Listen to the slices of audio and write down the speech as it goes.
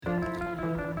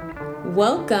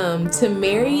Welcome to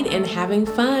Married and Having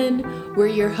Fun. We're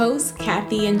your hosts,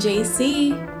 Kathy and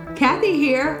JC. Kathy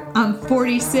here. I'm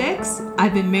 46.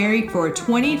 I've been married for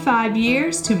 25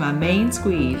 years to my main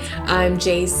squeeze. I'm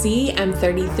JC. I'm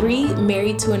 33,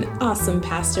 married to an awesome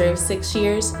pastor of 6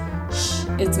 years. Shh,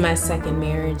 it's my second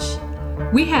marriage.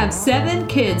 We have 7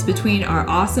 kids between our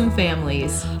awesome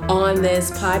families. On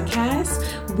this podcast,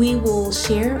 we will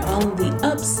share all of the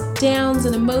ups, downs,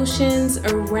 and emotions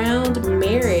around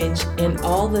marriage and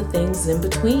all the things in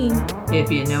between. If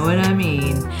you know what I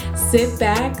mean. Sit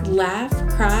back, laugh,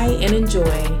 cry, and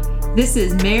enjoy. This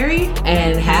is Married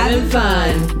and Having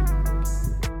Fun.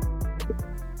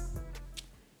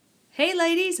 Hey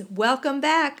ladies, welcome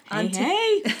back.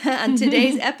 Hey. On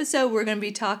today's episode, we're going to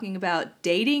be talking about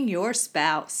dating your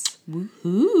spouse.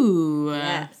 Woohoo.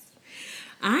 Yes.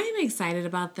 I'm excited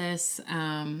about this.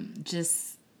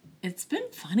 It's been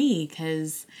funny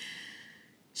because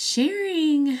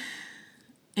sharing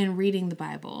and reading the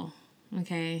Bible,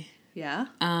 okay? Yeah.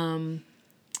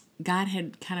 God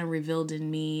had kind of revealed in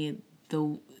me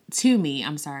the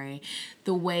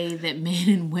way that men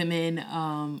and women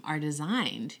are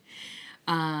designed.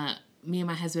 Me and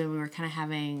my husband, we were kind of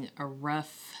having a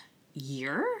rough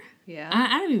year. Yeah.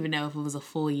 I don't even know if it was a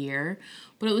full year,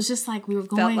 but it was just like we were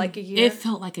going. Felt like a year? It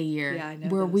felt like a year. Yeah, I know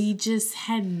where those. we just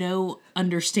had no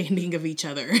understanding of each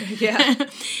other. Yeah.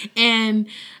 And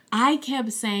I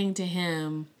kept saying to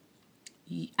him,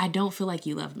 I don't feel like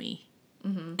you love me.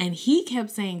 Mm-hmm. And he kept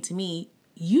saying to me,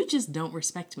 you just don't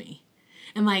respect me.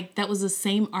 And like, that was the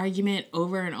same argument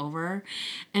over and over.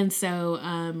 And so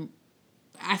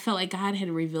I felt like God had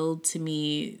revealed to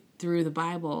me through the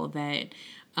Bible that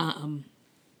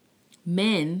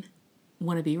men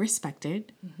want to be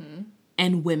respected, mm-hmm.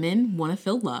 and women want to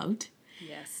feel loved.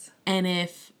 Yes. And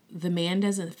if the man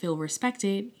doesn't feel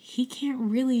respected, he can't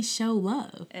really show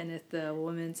love. And if the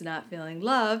woman's not feeling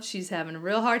loved, she's having a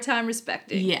real hard time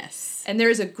respecting. Yes. And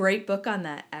there's a great book on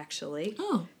that, actually.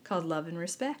 Oh. Called Love and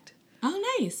Respect.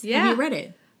 Oh, nice. Yeah. Have you read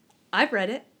it? I've read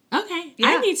it. Okay. Yeah.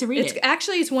 I need to read it.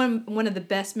 Actually, it's one of the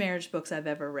best marriage books I've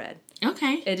ever read.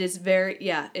 Okay. It is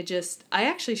I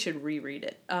actually should reread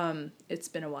it. It's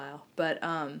been a while. But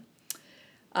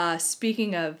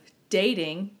speaking of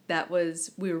dating,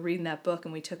 we were reading that book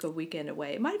and we took a weekend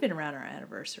away. It might have been around our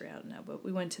anniversary, I don't know. But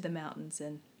we went to the mountains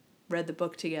and read the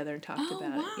book together and talked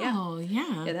about it.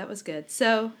 Yeah. Yeah, that was good.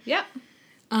 So, yeah.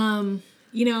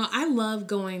 I love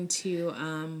going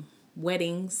to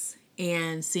weddings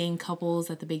and seeing couples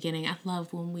at the beginning. I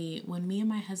love when me and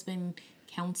my husband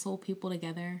counsel people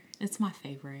together. It's my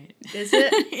favorite. Is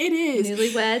it? It is.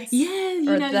 Newlyweds?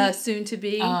 Yeah. Or the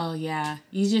soon-to-be? Oh, yeah.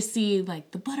 You just see,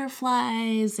 like, the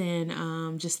butterflies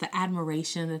and just the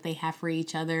admiration that they have for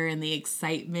each other and the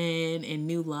excitement and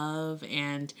new love.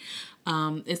 And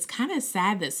it's kind of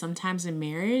sad that sometimes in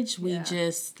marriage, we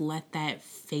just let that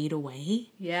fade away.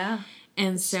 Yeah.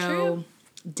 And so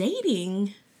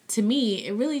dating, to me,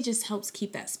 it really just helps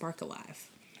keep that spark alive.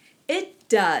 It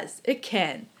does. It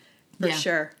can. For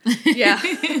sure. Yeah.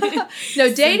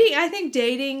 No, dating, I think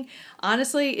dating,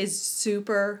 honestly, is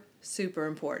super, super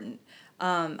important.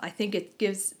 I think it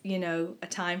gives, a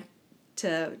time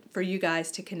for you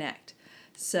guys to connect.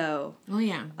 So, oh,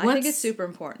 yeah. I think it's super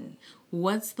important.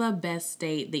 What's the best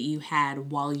date that you had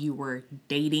while you were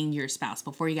dating your spouse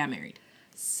before you got married?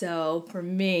 So, for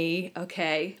me,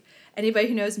 anybody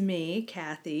who knows me,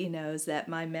 Kathy, knows that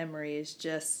my memory is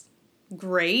just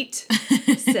great,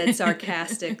 said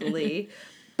sarcastically.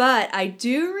 But I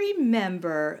do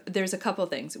remember there's a couple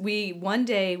things. One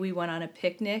day we went on a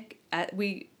picnic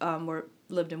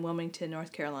lived in Wilmington,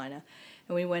 North Carolina,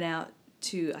 and we went out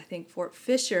to, I think, Fort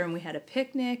Fisher, and we had a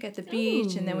picnic at the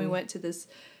beach, and then we went to this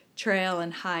trail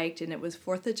and hiked, and it was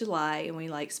 4th of July, and we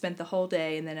spent the whole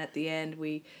day, and then at the end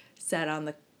we sat on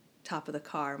the top of the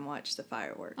car and watched the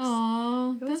fireworks.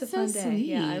 Oh, it was that's a fun so day. sweet.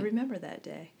 Yeah, I remember that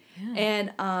day. Yeah.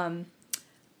 And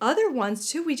other ones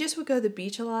too, we just would go to the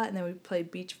beach a lot, and then we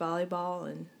played beach volleyball,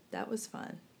 and that was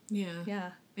fun. Yeah.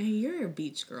 Yeah. And you're a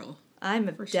beach girl. I'm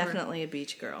definitely a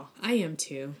beach girl. I am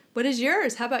too. What is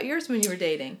yours? How about yours when you were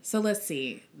dating? So let's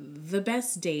see. The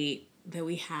best date that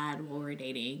we had while we were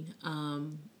dating,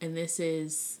 and this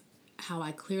is how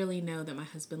I clearly know that my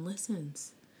husband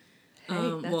listens. Hey,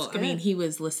 that's good. I mean, he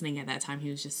was listening at that time. He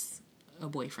was just a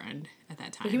boyfriend at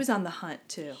that time. But he was on the hunt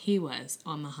too. He was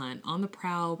on the hunt, on the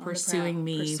prowl, pursuing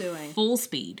me full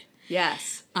speed.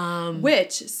 Yes.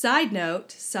 Which,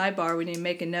 sidebar, we need to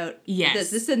make a note. Yes.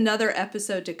 This is another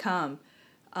episode to come,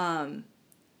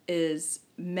 is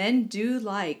men do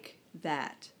like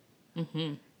that.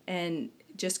 Mm-hmm. And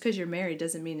just because you're married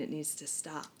doesn't mean it needs to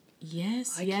stop.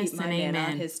 Yes, I yes, keep my and man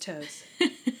amen. on his toes.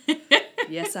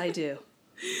 Yes, I do.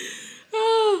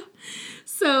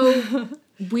 So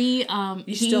we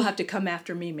You still have to come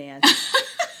after me, man.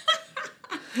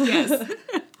 yes.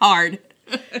 Hard.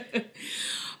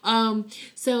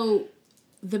 So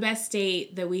the best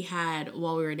date that we had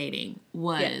while we were dating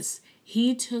was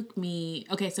he took me,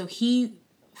 so he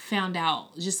found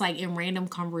out just like in random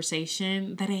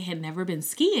conversation that I had never been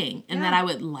skiing and that I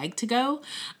would like to go.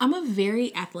 I'm a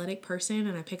very athletic person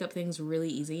and I pick up things really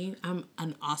easy. I'm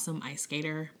an awesome ice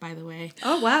skater, by the way.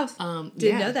 Oh, wow.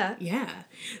 Didn't know that. Yeah.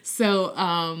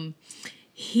 So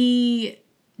he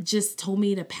just told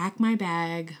me to pack my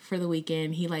bag for the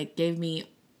weekend. He like gave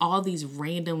me all these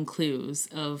random clues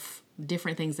of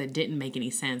different things that didn't make any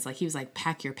sense. Like he was like,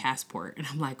 pack your passport. And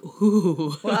I'm like,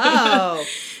 ooh. Wow.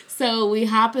 So we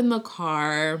hop in the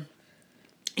car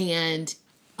and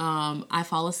I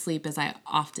fall asleep as I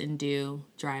often do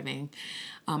driving.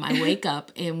 I wake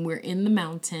up and we're in the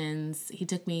mountains. He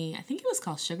took me, I think it was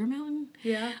called Sugar Mountain.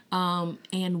 Yeah.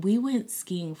 And we went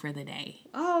skiing for the day.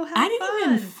 Oh, how I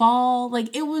didn't even fall.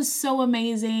 Like it was so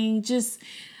amazing. Just,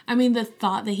 I mean, the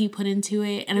thought that he put into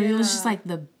it. And I mean, it was just like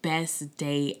the best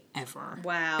day ever.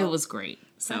 Wow. It was great.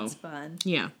 So That's fun.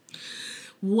 yeah.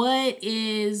 What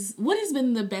has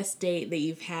been the best date that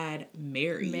you've had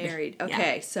married?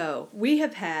 Okay, so we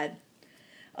have had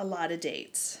a lot of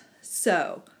dates.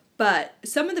 But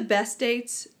some of the best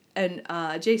dates, and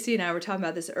JC and I were talking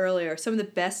about this earlier, some of the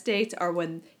best dates are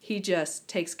when he just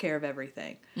takes care of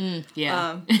everything. There's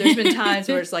been times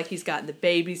where it's like he's gotten the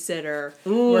babysitter,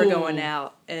 we're going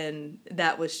out, and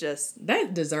that was just...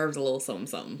 That deserves a little something,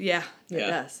 something. Yeah, it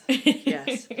does.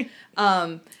 Yes.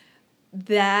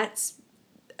 That's...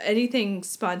 Anything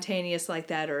spontaneous like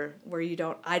that, or where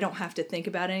I don't have to think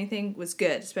about anything, was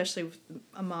good, especially with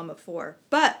a mom of 4.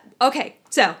 But, okay,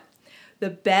 so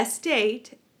the best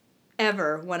date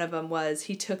ever, one of them was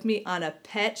he took me on a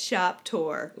pet shop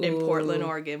tour in Portland,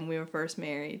 Oregon when we were first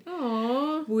married.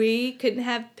 Aww. We couldn't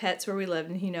have pets where we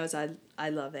lived, and he knows I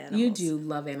love animals. You do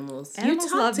love animals. Animals you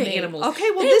talk love to me. animals.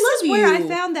 Okay, well, They this love is where I you.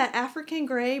 found that African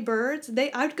gray birds.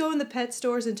 I'd go in the pet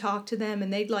stores and talk to them,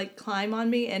 and they'd like climb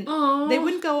on me, and they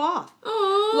wouldn't go off.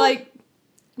 Aww. Like,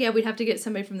 yeah, we'd have to get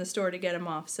somebody from the store to get them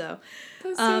off. So,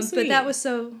 That's so sweet. but that was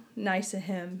so nice of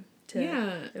him.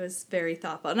 It was very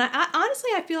thoughtful. And I honestly,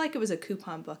 I feel like it was a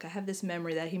coupon book. I have this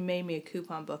memory that he made me a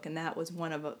coupon book, and that was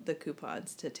one of the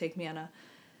coupons to take me on a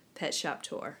pet shop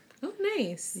tour. Oh,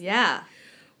 nice. Yeah.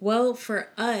 Well, for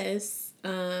us,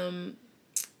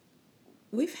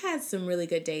 we've had some really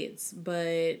good dates,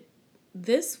 but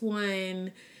this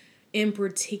one in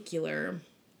particular,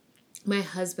 my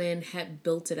husband had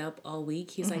built it up all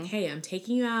week. He's like, hey, I'm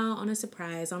taking you out on a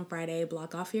surprise on Friday.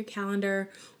 Block off your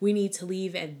calendar. We need to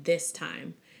leave at this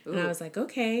time. Ooh. And I was like,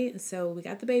 okay. So we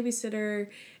got the babysitter.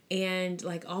 And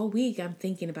like all week, I'm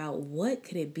thinking about what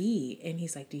could it be? And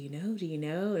he's like, do you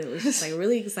know? And it was just like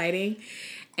really exciting.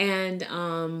 And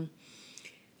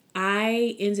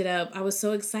I was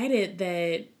so excited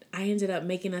that I ended up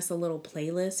making us a little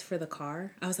playlist for the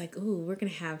car. I was like, ooh, we're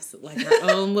going to have like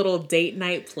our own little date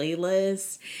night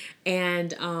playlist.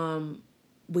 And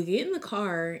we get in the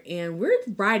car and we're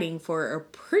riding for a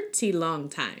pretty long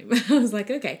time. I was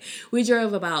like, okay. We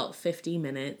drove about 50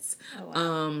 minutes. Oh,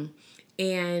 wow.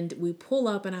 And we pull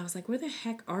up and I was like, where the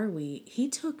heck are we? He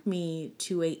took me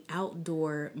to a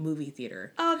outdoor movie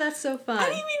theater. Oh, that's so fun. I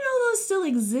didn't even know those still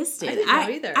existed. I didn't know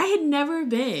either. I had never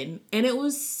been. And it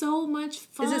was so much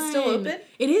fun. Is it still open?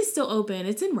 It is still open.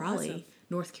 It's in Raleigh,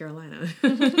 North Carolina.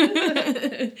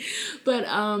 But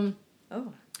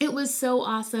it was so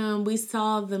awesome. We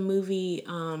saw the movie,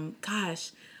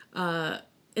 it's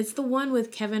the one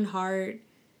with Kevin Hart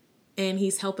and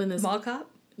he's helping this... Mall Cop?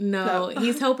 No,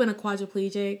 he's helping a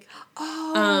quadriplegic.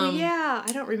 Oh, yeah.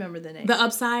 I don't remember the name. The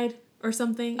Upside or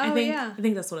something. Oh, I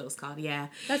think that's what it was called. Yeah.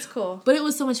 That's cool. But it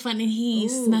was so much fun. And he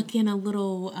snuck in a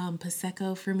little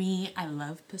Prosecco for me. I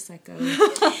love Prosecco.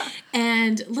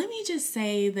 And let me just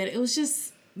say that it was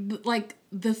just like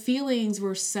the feelings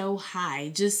were so high.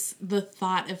 Just the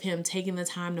thought of him taking the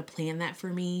time to plan that for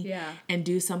me. Yeah. And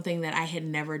do something that I had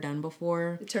never done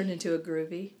before. It turned into a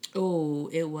groovy. Oh,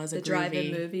 it was a groovy. The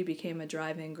drive-in movie became a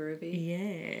drive-in groovy.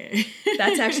 Yeah.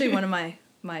 That's actually one of my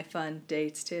fun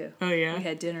dates, too. Oh, yeah? We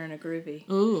had dinner in a groovy.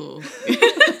 Ooh.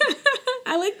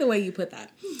 I like the way you put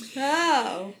that.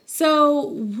 Oh. So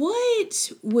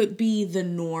what would be the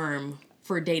norm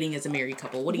for dating as a married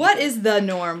couple? What think? Is the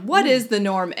norm? What is the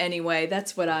norm anyway?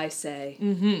 That's what I say.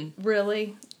 Mm-hmm.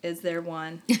 Really? Is there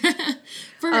one?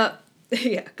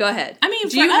 Yeah, go ahead. I mean,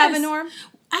 do you have a norm?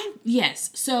 Yes.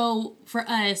 So for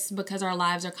us, because our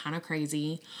lives are kind of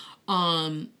crazy,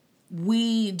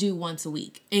 we do once a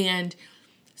week. And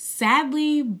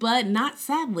sadly, but not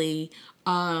sadly,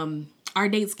 our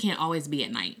dates can't always be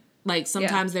at night. Like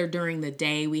sometimes they're during the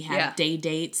day. We have day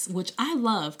dates, which I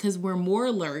love because we're more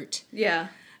alert. Yeah.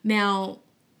 Now,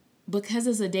 because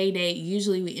it's a day date,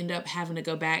 usually we end up having to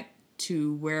go back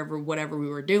to whatever we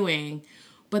were doing,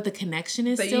 but the connection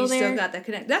is still there. But you still got that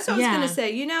connection. That's what I was going to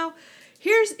say. You know,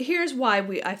 here's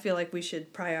why I feel like we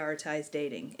should prioritize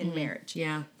dating in marriage.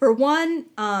 Yeah. For one,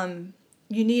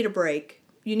 you need a break.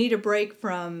 You need a break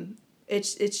from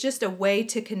it's just a way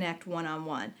to connect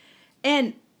one-on-one.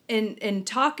 And in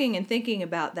talking and thinking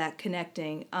about that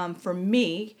connecting, for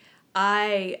me,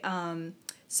 I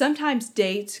sometimes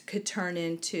dates could turn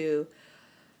into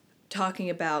talking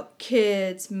about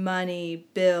kids, money,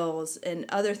 bills, and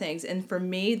other things. And for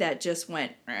me, that just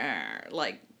went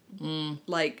like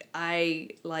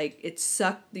it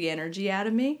sucked the energy out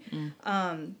of me.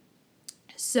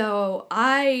 So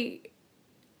I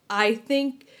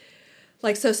think.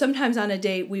 Like, so sometimes on a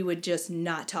date, we would just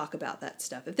not talk about that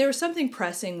stuff. If there was something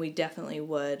pressing, we definitely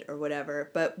would or whatever.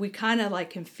 But we kind of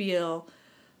like can feel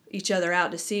each other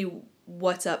out to see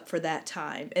what's up for that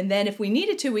time. And then if we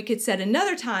needed to, we could set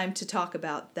another time to talk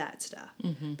about that stuff.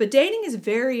 But dating is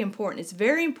very important. It's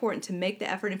very important to make the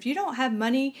effort. If you don't have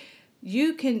money,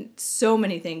 you can, so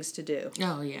many things to do.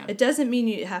 Oh, yeah. It doesn't mean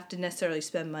you have to necessarily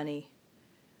spend money.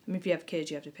 I mean, if you have kids,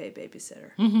 you have to pay a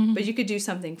babysitter. But you could do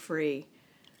something free.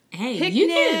 Hey,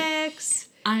 Picnics.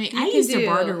 I used to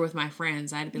barter with my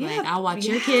friends. I'd be like, I'll watch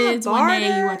your kids one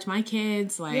day, you watch my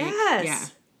kids. Like,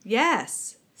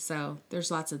 Yes. So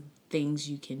there's lots of things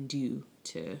you can do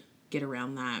to get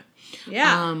around that.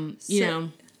 Yeah.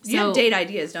 You have date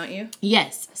ideas, don't you?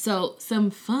 Yes. So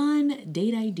some fun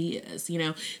date ideas.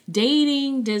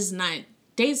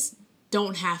 Dates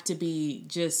don't have to be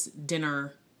just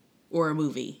dinner or a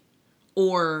movie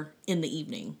or in the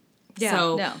evening. Yeah.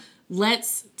 So no.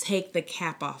 Let's take the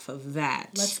cap off of that.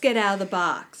 Let's get out of the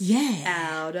box. Yeah.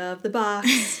 Out of the box.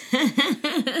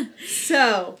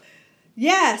 So,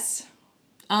 yes.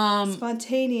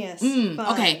 Spontaneous. Fun.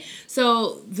 Okay.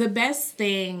 So the best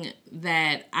thing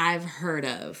that I've heard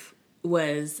of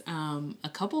was a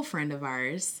couple friend of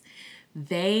ours.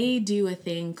 They do a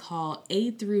thing called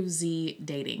A through Z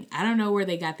dating. I don't know where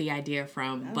they got the idea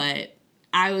from, but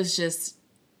I was just...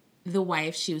 the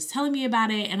wife, she was telling me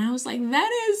about it, and I was like,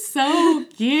 that is so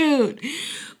cute.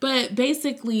 But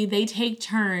basically, they take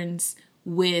turns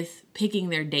with picking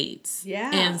their dates.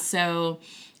 Yeah. And so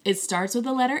it starts with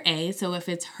the letter A. So if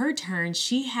it's her turn,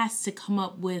 she has to come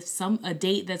up with a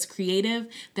date that's creative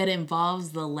that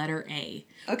involves the letter A.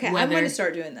 Okay, I'm going to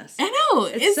start doing this. I know.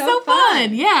 It's so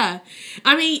fun. Yeah.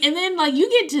 I mean, and then like you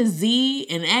get to Z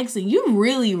and X and you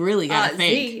really, really got to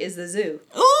think. Z is the zoo.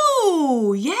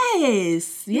 Ooh,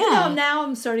 yes. Yeah. You know, now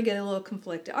I'm starting to get a little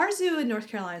conflicted. Our zoo in North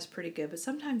Carolina is pretty good, but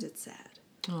sometimes it's sad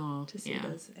to see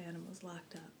those animals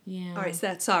locked up. Yeah. All right,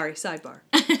 so sorry, sidebar.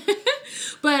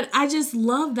 But I just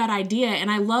love that idea, and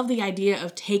I love the idea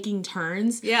of taking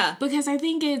turns. Yeah. Because I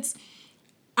think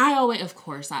I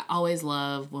always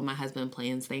love when my husband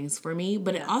plans things for me,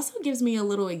 but it also gives me a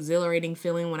little exhilarating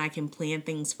feeling when I can plan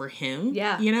things for him.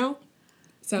 Yeah. You know?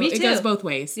 So me too. It goes both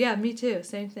ways. Yeah, me too.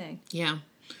 Same thing. Yeah.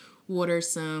 What are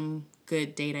some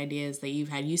good date ideas that you've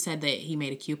had? You said that he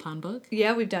made a coupon book?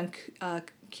 Yeah, we've done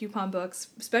coupon books,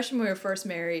 especially when we were first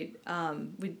married.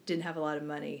 We didn't have a lot of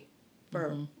money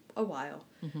for a while.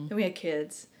 Then we had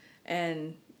kids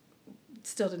and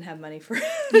still didn't have money for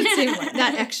it seemed like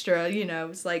not extra, it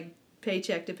was like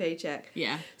paycheck to paycheck.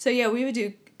 Yeah. So yeah, we would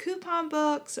do coupon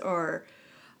books or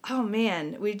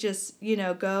we just,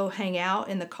 go hang out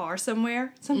in the car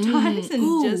somewhere sometimes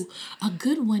and a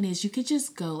good one is you could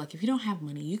just go, like if you don't have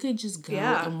money, you could just go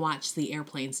and watch the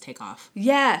airplanes take off.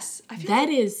 Yes. I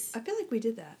feel like we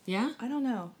did that. Yeah? I don't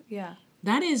know. Yeah.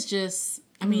 That is just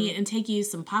I mean, and take you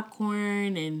some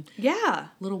popcorn and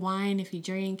little wine if you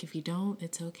drink. If you don't,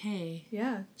 it's okay.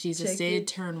 Yeah. Jesus did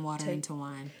turn water into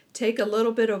wine. Take a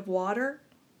little bit of water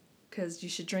because you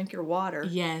should drink your water.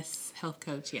 Yes. Health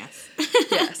coach, yes.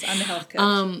 Yes, I'm a health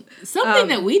coach. Something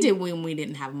that we did when we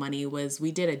didn't have money was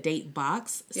we did a date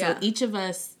box. So each of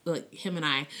us, like him and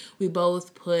I, we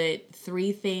both put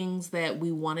 3 things that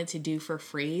we wanted to do for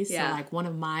free. So like one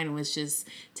of mine was just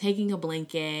taking a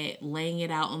blanket, laying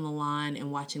it out on the lawn and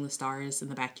watching the stars in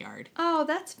the backyard. Oh,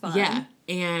 that's fun. Yeah.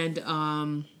 And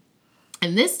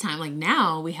this time, like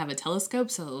now we have a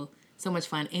telescope, so much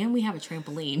fun, and we have a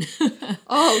trampoline.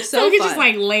 Oh, so we could fun. just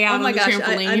like lay out on the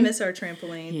trampoline. I miss our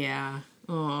trampoline. Yeah.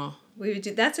 Oh. We would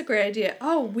do. That's a great idea.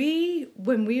 Oh,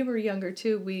 when we were younger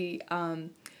too, we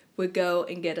would go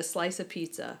and get a slice of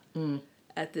pizza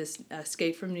at this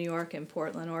Escape from New York in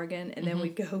Portland, Oregon, and then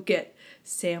we'd go get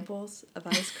samples of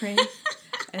ice cream.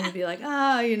 And it'd be like,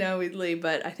 we'd leave.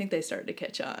 But I think they started to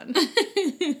catch on.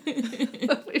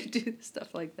 We'd do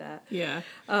stuff like that. Yeah.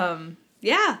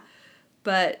 Yeah.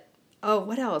 But,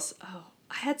 what else? Oh,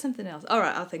 I had something else. All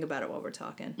right, I'll think about it while we're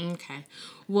talking. Okay.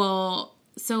 Well,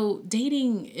 so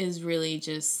dating is really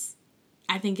just,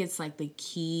 I think it's like the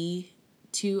key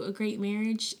to a great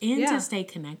marriage and to stay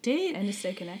connected. And to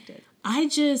stay connected. I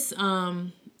just,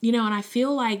 and I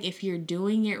feel like if you're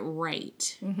doing it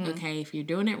right, okay, if you're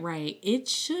doing it right, it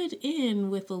should end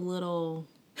with a little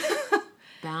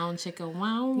bound chicka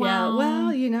wow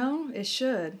wow. Yeah, well, it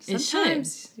should.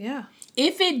 Sometimes, yeah.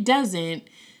 If it doesn't,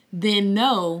 then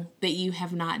know that you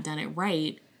have not done it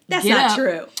right. That's not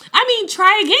true. I mean,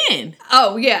 try again.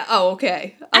 Oh, yeah. Oh,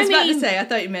 okay. I was about to say, I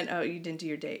thought you meant, you didn't do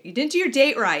your date. You didn't do your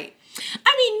date right.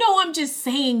 I mean, no, I'm just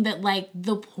saying that, like,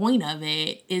 the point of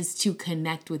it is to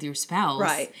connect with your spouse.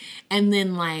 Right. And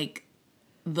then, like,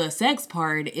 the sex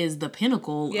part is the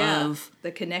pinnacle of...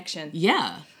 the connection.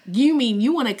 Yeah. You mean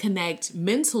you want to connect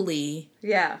mentally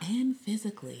and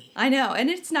physically. I know. And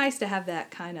it's nice to have that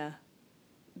kind of,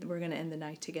 we're going to end the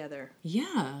night together.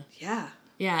 Yeah. Yeah.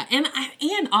 Yeah.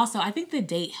 And also, I think the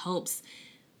date helps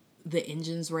the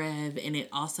engines rev, and it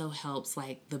also helps,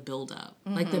 like, the build-up.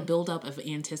 Like, the build-up of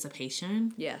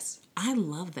anticipation. Yes. I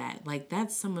love that. Like,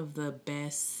 that's some of the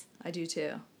best... I do,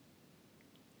 too.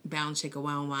 Bound chicka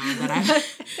wow wow that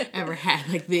I've ever had.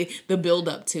 Like, the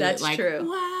build-up to That's it. Like, true.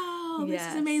 Wow, this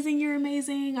is amazing. You're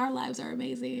amazing. Our lives are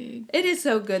amazing. It is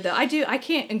so good, though. I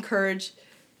can't encourage,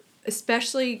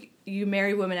 especially you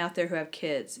married women out there who have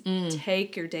kids,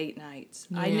 take your date nights.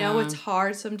 Yeah. I know it's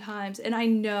hard sometimes, and I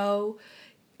know...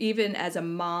 Even as a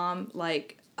mom,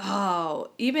 like, so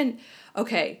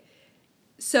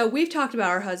we've talked about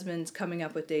our husbands coming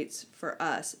up with dates for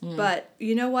us. But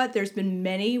you know what? There's been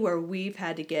many where we've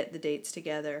had to get the dates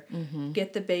together,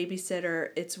 get the babysitter.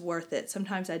 It's worth it.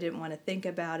 Sometimes I didn't want to think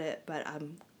about it, but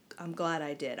I'm glad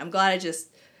I did. I'm glad I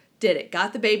just did it.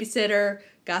 Got the babysitter,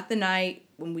 got the night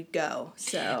when we go.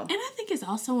 So. And I think it's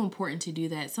also important to do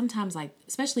that. Sometimes, like,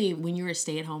 especially when you're a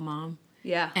stay-at-home mom.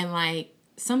 Yeah. And, like,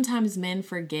 sometimes men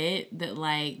forget that,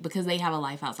 like, because they have a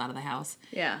life outside of the house.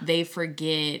 Yeah. They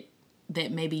forget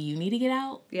that maybe you need to get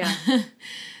out. Yeah.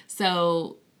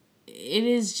 So it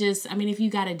is just, I mean, if you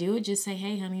got to do it, just say,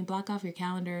 hey, honey, block off your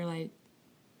calendar. Like,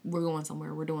 we're going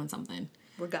somewhere. We're doing something.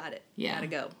 We got it. Yeah. Gotta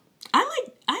go.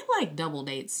 I like double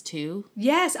dates too.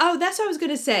 Yes. Oh, that's what I was going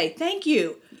to say. Thank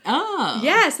you. Oh.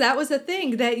 Yes, that was the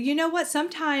thing. That, you know what,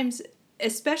 sometimes,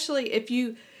 especially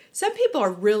if some people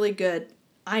are really good.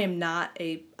 I am not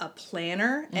a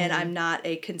planner, and I'm not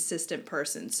a consistent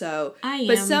person. So, I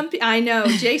know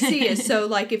JC is. So,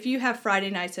 like, if you have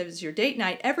Friday nights as your date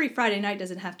night, every Friday night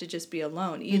doesn't have to just be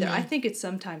alone either. I think it's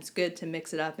sometimes good to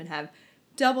mix it up and have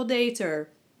double dates, or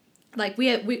like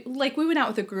we went out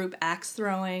with a group axe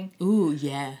throwing. Ooh,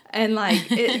 yeah. And like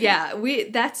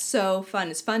that's so fun.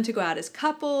 It's fun to go out as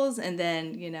couples, and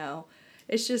then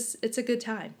it's a good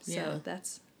time. So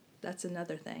that's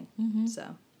another thing.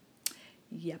 So.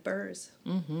 Yepers.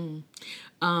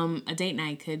 A date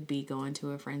night could be going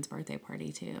to a friend's birthday party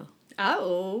too.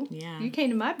 Oh. Yeah. You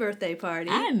came to my birthday party.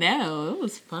 I know. It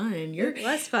was fun. It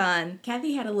was fun.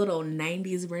 Kathy had a little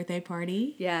 90s birthday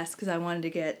party. Yes, because I wanted to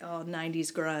get all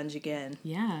 90s grunge again.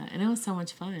 Yeah, and it was so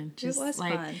much fun. It was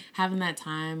fun. Having that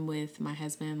time with my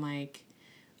husband, like,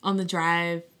 on the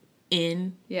drive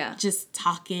in, just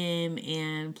talking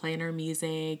and playing our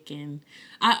music, and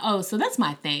so that's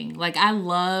my thing. Like, I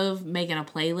love making a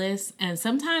playlist, and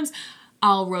sometimes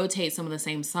I'll rotate some of the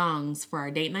same songs for our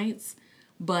date nights,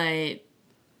 but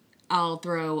I'll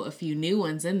throw a few new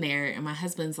ones in there, and my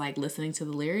husband's like listening to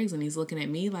the lyrics, and he's looking at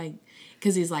me like,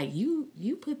 because he's like, you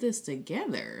put this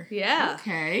together. Yeah.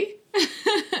 Okay.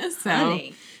 So,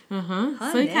 honey.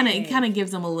 So it kind of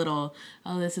gives them a little,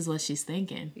 this is what she's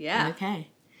thinking. Yeah. Okay.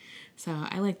 So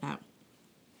I like that.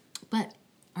 But,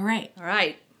 all right. All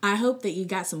right. I hope that you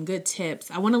got some good tips.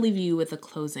 I want to leave you with a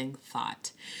closing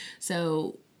thought.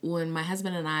 So when my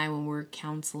husband and I, when we're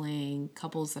counseling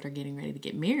couples that are getting ready to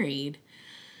get married,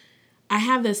 I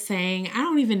have this saying, I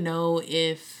don't even know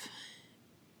if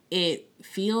it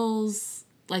feels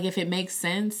like, if it makes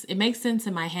sense. It makes sense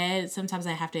in my head. Sometimes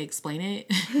I have to explain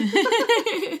it.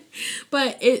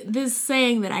 But this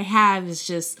saying that I have is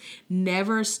just,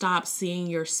 never stop seeing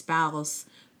your spouse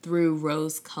through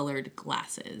rose-colored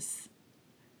glasses.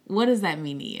 What does that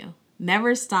mean to you?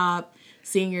 Never stop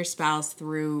seeing your spouse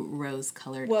through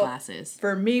rose-colored glasses.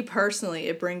 For me personally,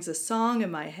 it brings a song in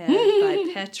my head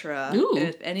by Petra. Ooh.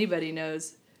 If anybody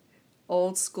knows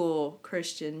old school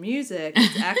Christian music.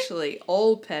 It's actually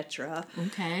old Petra.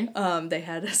 Okay. They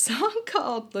had a song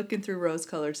called Looking Through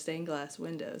Rose-Colored Stained Glass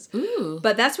Windows. Ooh.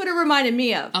 But that's what it reminded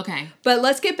me of. Okay. But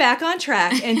let's get back on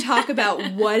track and talk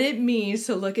about what it means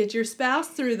to look at your spouse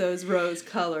through those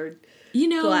rose-colored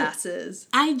glasses.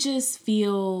 I just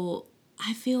feel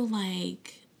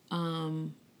like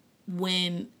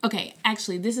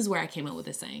actually, this is where I came up with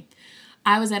this saying.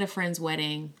 I was at a friend's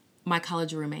wedding, my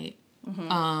college roommate,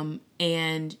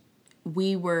 and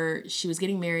she was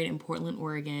getting married in Portland,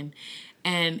 Oregon,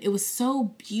 and it was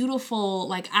so beautiful.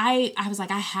 Like I was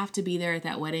like, I have to be there at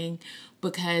that wedding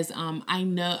because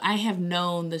I have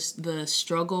known the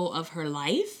struggle of her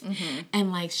life,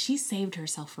 and like she saved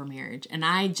herself for marriage, and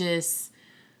I just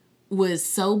was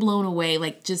so blown away.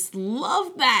 Like, just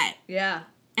love that. Yeah.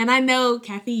 And I know,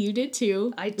 Kathy, you did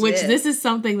too. I did. Which this is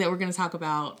something that we're going to talk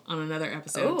about on another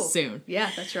episode soon. Yeah,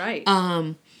 that's right.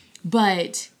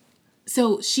 But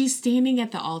so she's standing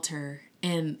at the altar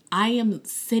and I am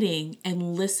sitting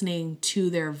and listening to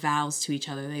their vows to each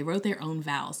other. They wrote their own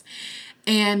vows.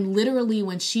 And literally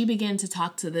when she began to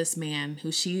talk to this man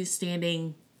who she's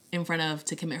standing in front of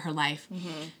to commit her life,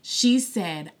 she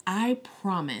said, I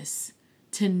promise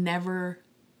to never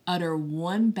utter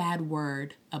one bad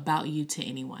word about you to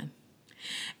anyone.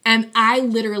 And I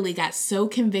literally got so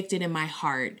convicted in my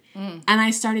heart and I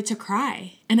started to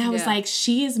cry. And I was like,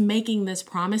 she is making this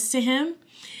promise to him.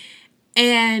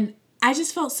 And I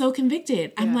just felt so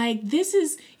convicted. I'm like, this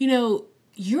is, your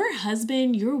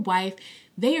husband, your wife,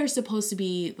 they are supposed to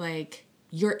be like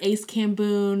your ace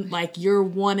Camboon, like your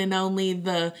one and only,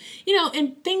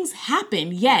 and things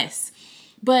happen. Yes.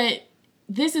 But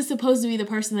this is supposed to be the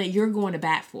person that you're going to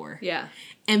bat for. Yeah.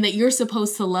 And that you're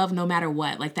supposed to love no matter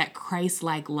what, like that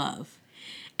Christ-like love.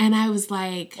 And I was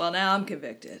like... Well, now I'm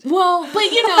convicted. Well, but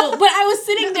I was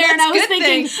sitting there and I was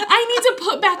thinking, I need to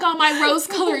put back on my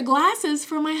rose-colored glasses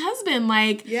for my husband.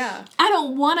 Like, I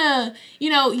don't want to,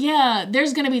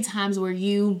 there's going to be times where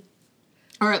you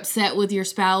are upset with your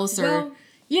spouse or,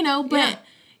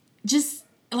 just...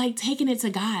 like taking it to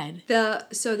God.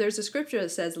 So there's a scripture that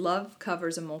says love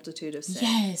covers a multitude of sins.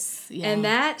 Yes. Yeah. And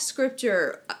that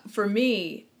scripture for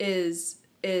me is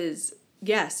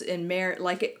yes, in marriage.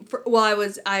 Like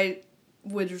I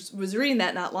was reading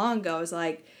that not long ago. I was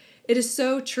like, it is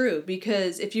so true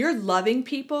because if you're loving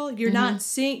people, you're not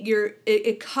seeing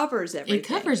it covers everything. It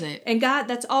covers it. And God,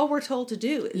 that's all we're told to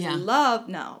do is love.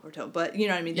 No, we're told, but you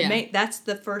know what I mean? That's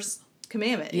the first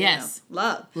commandment. Yes.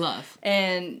 Love.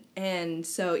 And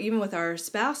so even with our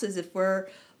spouses, if we're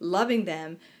loving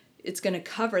them, it's going to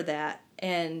cover that.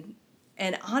 And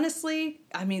honestly,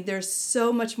 I mean, there's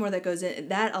so much more that goes in.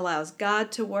 That allows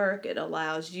God to work. It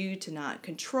allows you to not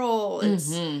control. There's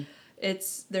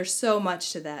so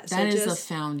much to that. That is a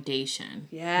foundation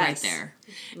right there.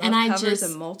 Love covers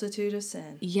a multitude of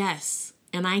sin. Yes.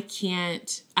 And I carry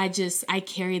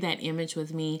that image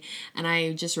with me. And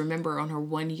I just remember on her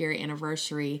 1-year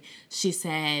anniversary, she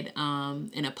said,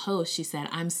 in a post, she said,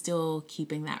 I'm still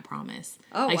keeping that promise.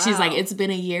 Oh, like, wow. She's like, it's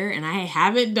been a year and I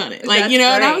haven't done it. Like, and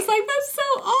I was like, that's so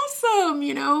awesome,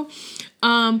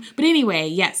 But anyway,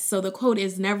 yes. So the quote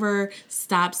is never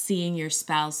stop seeing your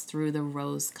spouse through the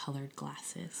rose-colored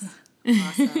glasses.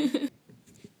 Awesome.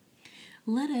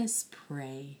 Let us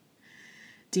pray.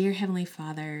 Dear Heavenly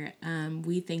Father,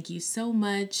 we thank you so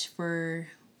much for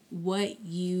what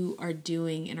you are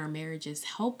doing in our marriages.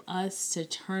 Help us to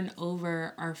turn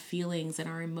over our feelings and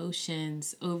our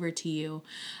emotions over to you.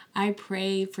 I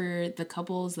pray for the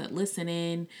couples that listen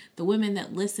in, the women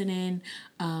that listen in.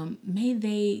 May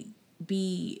they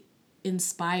be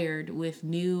inspired with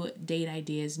new date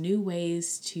ideas, new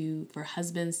ways for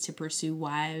husbands to pursue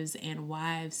wives and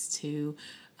wives to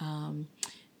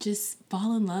just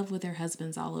fall in love with their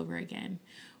husbands all over again.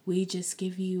 We just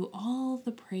give you all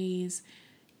the praise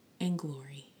and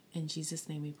glory. In Jesus'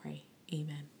 name we pray.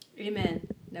 Amen. Amen.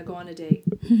 Now go on a date.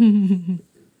 Thank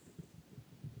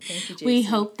you, Jason. We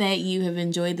hope that you have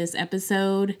enjoyed this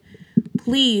episode.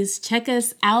 Please check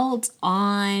us out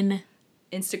on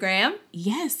Instagram.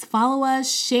 Yes, follow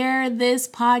us, share this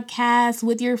podcast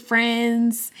with your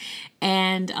friends,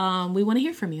 and we want to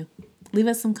hear from you. Leave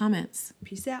us some comments.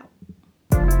 Peace out.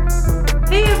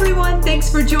 Hey everyone, thanks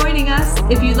for joining us.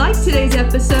 If you liked today's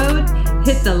episode,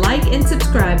 hit the like and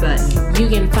subscribe button. You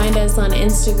can find us on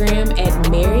Instagram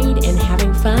at Married and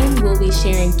Having Fun. We'll be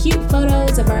sharing cute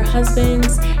photos of our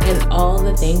husbands and all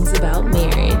the things about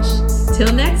marriage.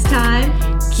 Till next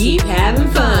time, keep having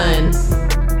fun.